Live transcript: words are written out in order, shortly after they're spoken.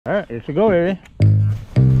Alright, let's go, baby.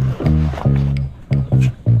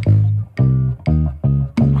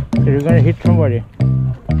 You're gonna hit somebody.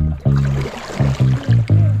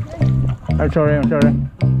 I'm sorry, I'm sorry.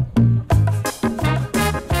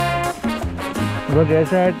 Go to the other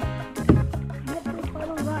side. Where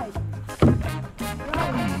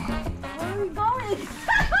are we going?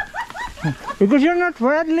 Because you're not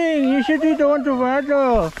paddling. You should be the one to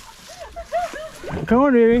paddle. Come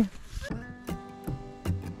on, baby.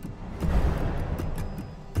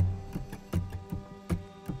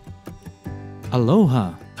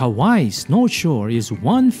 Aloha, Kauai's North Shore is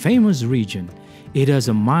one famous region. It has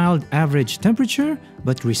a mild average temperature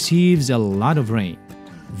but receives a lot of rain.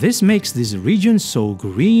 This makes this region so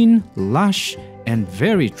green, lush, and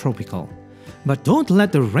very tropical. But don't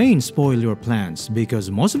let the rain spoil your plans because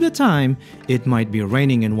most of the time it might be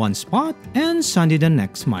raining in one spot and sunny the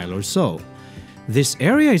next mile or so. This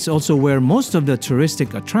area is also where most of the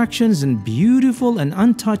touristic attractions and beautiful and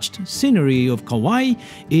untouched scenery of Kauai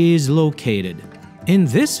is located. In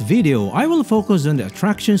this video, I will focus on the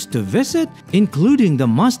attractions to visit, including the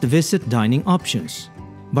must-visit dining options.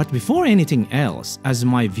 But before anything else, as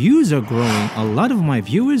my views are growing, a lot of my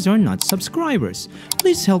viewers are not subscribers.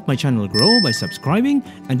 Please help my channel grow by subscribing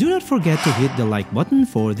and do not forget to hit the like button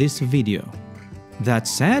for this video. That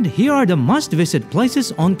said, here are the must-visit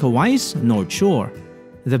places on Kauai's North Shore.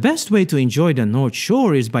 The best way to enjoy the North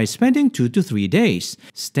Shore is by spending 2 to 3 days.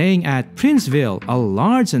 Staying at Princeville, a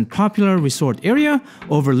large and popular resort area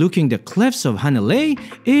overlooking the cliffs of Hanalei,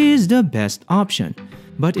 is the best option.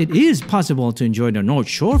 But it is possible to enjoy the North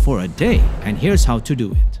Shore for a day, and here's how to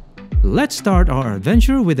do it. Let's start our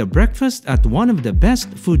adventure with a breakfast at one of the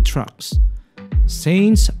best food trucks,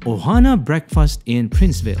 Saenz Ohana Breakfast in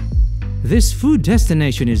Princeville. This food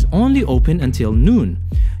destination is only open until noon.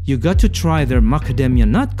 You got to try their macadamia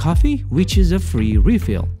nut coffee, which is a free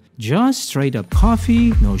refill. Just straight up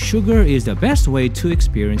coffee, no sugar, is the best way to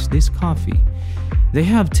experience this coffee. They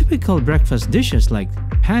have typical breakfast dishes like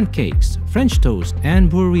pancakes, French toast,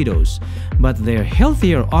 and burritos, but their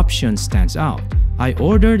healthier option stands out. I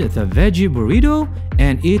ordered the veggie burrito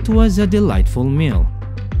and it was a delightful meal.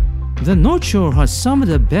 The North Shore has some of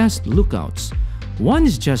the best lookouts. One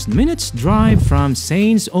is just minutes drive from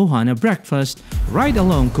Saenz Ohana Breakfast. Right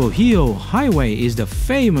along Kauai Highway is the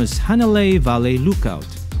famous Hanalei Valley Lookout.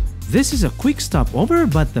 This is a quick stopover,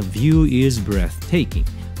 but the view is breathtaking.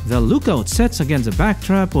 The lookout sets against a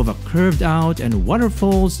backdrop of a curved out and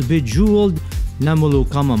waterfalls bejeweled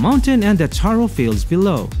Namulukama Mountain and the taro fields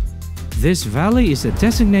below. This valley is a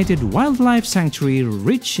designated wildlife sanctuary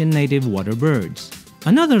rich in native water birds.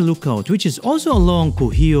 Another lookout, which is also along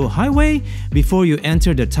Kauai Highway before you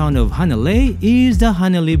enter the town of Hanalei, is the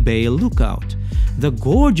Hanalei Bay Lookout. The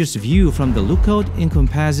gorgeous view from the lookout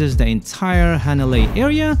encompasses the entire Hanalei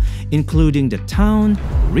area, including the town,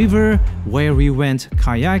 river where we went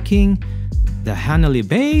kayaking, the Hanalei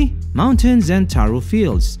Bay, mountains, and taro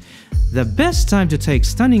fields. The best time to take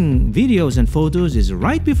stunning videos and photos is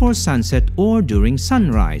right before sunset or during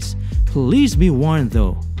sunrise. Please be warned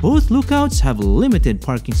though, both lookouts have limited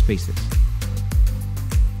parking spaces.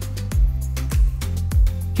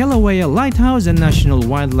 Kilauea Lighthouse and National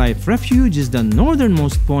Wildlife Refuge is the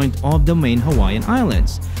northernmost point of the main Hawaiian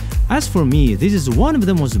Islands. As for me, this is one of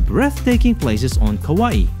the most breathtaking places on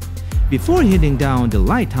Kauai. Before heading down the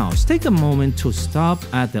lighthouse, take a moment to stop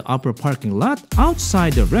at the upper parking lot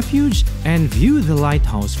outside the refuge and view the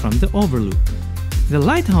lighthouse from the overlook. The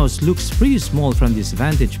lighthouse looks pretty small from this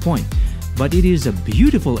vantage point, but it is a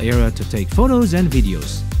beautiful area to take photos and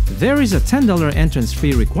videos. There is a $10 entrance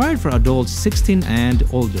fee required for adults 16 and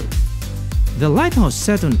older. The lighthouse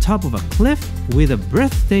sat on top of a cliff with a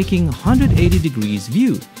breathtaking 180 degrees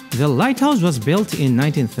view. The lighthouse was built in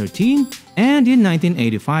 1913 and in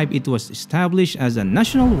 1985 it was established as a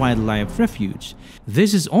National Wildlife Refuge.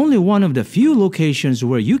 This is only one of the few locations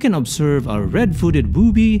where you can observe a red-footed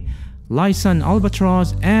booby, Lysan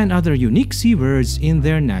albatross, and other unique seabirds in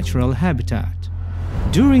their natural habitat.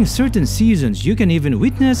 During certain seasons, you can even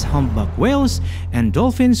witness humpback whales and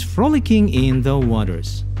dolphins frolicking in the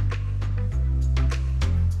waters.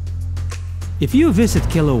 If you visit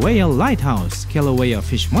Kilauea Lighthouse, Kilauea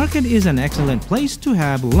Fish Market is an excellent place to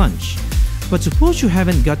have lunch. But suppose you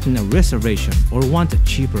haven't gotten a reservation or want a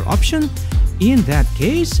cheaper option, in that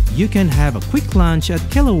case, you can have a quick lunch at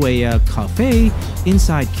Kilauea Cafe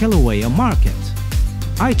inside Kilauea Market.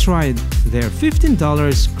 I tried their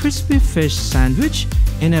 $15 crispy fish sandwich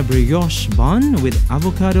in a brioche bun with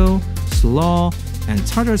avocado, slaw, and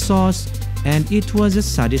tartar sauce, and it was a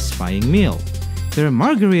satisfying meal. Their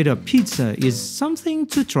margarita pizza is something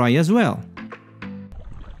to try as well.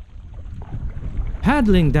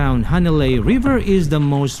 Paddling down Hanalei River is the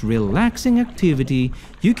most relaxing activity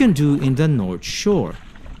you can do in the North Shore.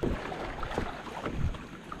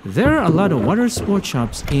 There are a lot of water sport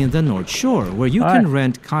shops in the North Shore where you can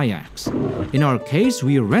rent kayaks. In our case,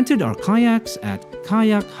 we rented our kayaks at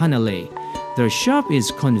Kayak Hanalei. Their shop is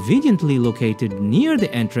conveniently located near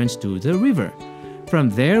the entrance to the river. From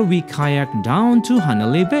there, we kayaked down to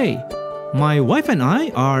Hanalei Bay. My wife and I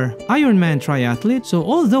are Ironman triathletes, so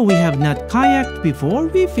although we have not kayaked before,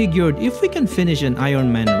 we figured if we can finish an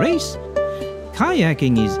Ironman race,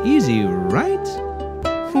 kayaking is easy, right?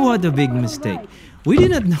 What a big mistake. We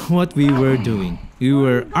didn't know what we were doing. We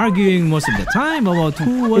were arguing most of the time about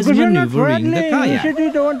who was maneuvering the kayak.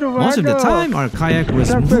 Most of the time, our kayak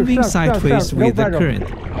was moving sideways with the current.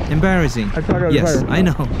 Embarrassing. Yes, I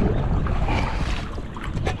know.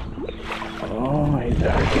 Oh my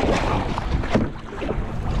God.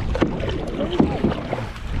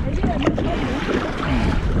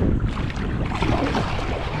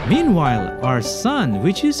 Meanwhile, our son,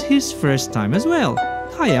 which is his first time as well,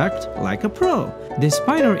 kayaked like a pro.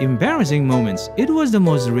 Despite our embarrassing moments, it was the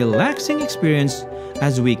most relaxing experience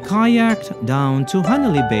as we kayaked down to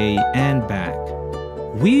Hanalei Bay and back.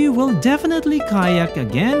 We will definitely kayak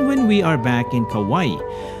again when we are back in Kauai,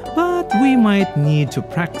 but we might need to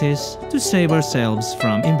practice to save ourselves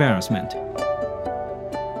from embarrassment.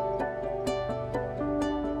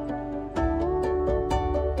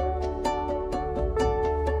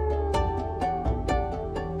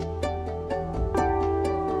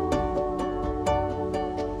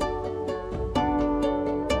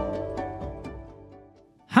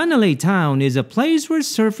 Hanalei Town is a place where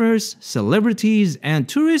surfers, celebrities, and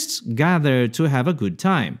tourists gather to have a good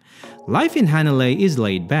time. Life in Hanalei is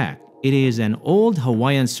laid back. It is an old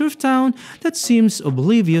Hawaiian surf town that seems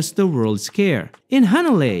oblivious to the world's care. In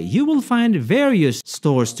Hanalei, you will find various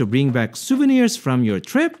stores to bring back souvenirs from your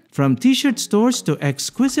trip, from t-shirt stores to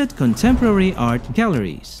exquisite contemporary art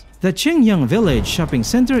galleries. The Qingyang Village Shopping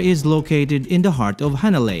Center is located in the heart of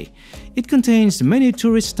Hanalei. It contains many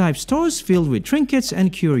tourist-type stores filled with trinkets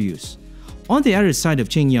and curios. On the other side of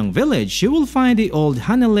Qingyang Village, you will find the old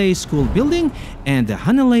Hanalei School building and the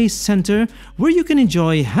Hanalei Center, where you can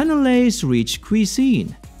enjoy Hanalei's rich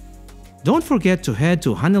cuisine. Don't forget to head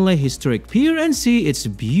to Hanalei Historic Pier and see its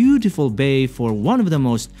beautiful bay for one of the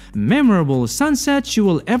most memorable sunsets you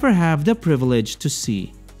will ever have the privilege to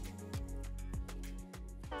see.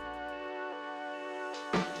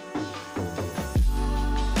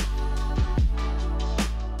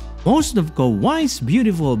 Most of Kauai's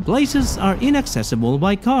beautiful places are inaccessible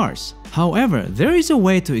by cars. However, there is a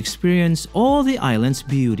way to experience all the island's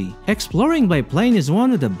beauty. Exploring by plane is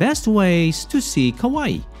one of the best ways to see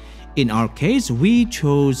Kauai. In our case, we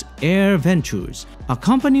chose Air Ventures, a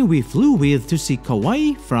company we flew with to see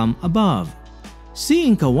Kauai from above.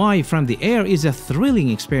 Seeing Kauai from the air is a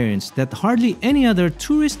thrilling experience that hardly any other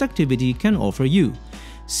tourist activity can offer you.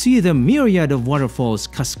 See the myriad of waterfalls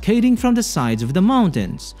cascading from the sides of the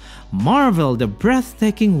mountains. Marvel the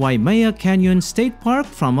breathtaking Waimea Canyon State Park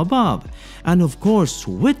from above. And of course,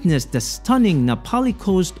 witness the stunning Napali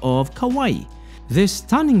coast of Kauai. This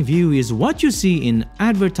stunning view is what you see in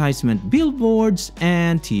advertisement billboards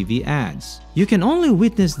and TV ads. You can only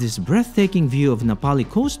witness this breathtaking view of Napali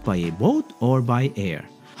coast by a boat or by air.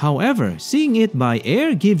 However, seeing it by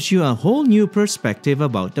air gives you a whole new perspective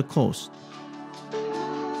about the coast.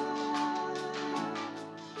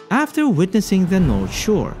 After witnessing the North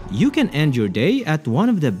Shore, you can end your day at one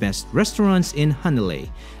of the best restaurants in Hanalei,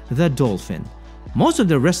 the Dolphin. Most of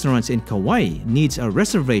the restaurants in Kauai needs a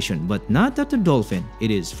reservation, but not at the Dolphin.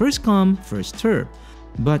 It is first come, first serve.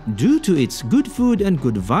 But due to its good food and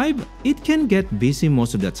good vibe, it can get busy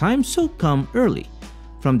most of the time, so come early.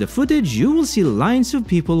 From the footage, you will see lines of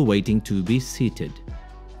people waiting to be seated.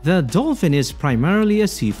 The Dolphin is primarily a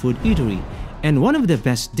seafood eatery, and one of the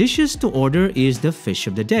best dishes to order is the fish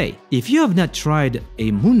of the day. If you have not tried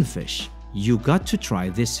a moonfish, you got to try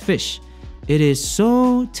this fish. It is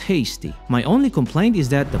so tasty. My only complaint is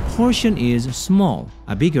that the portion is small.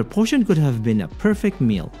 A bigger portion could have been a perfect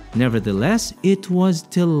meal. Nevertheless, it was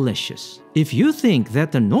delicious. If you think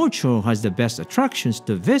that the North Shore has the best attractions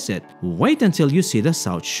to visit, wait until you see the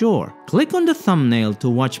South Shore. Click on the thumbnail to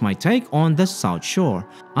watch my take on the South Shore.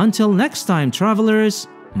 Until next time, travelers,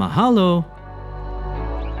 mahalo!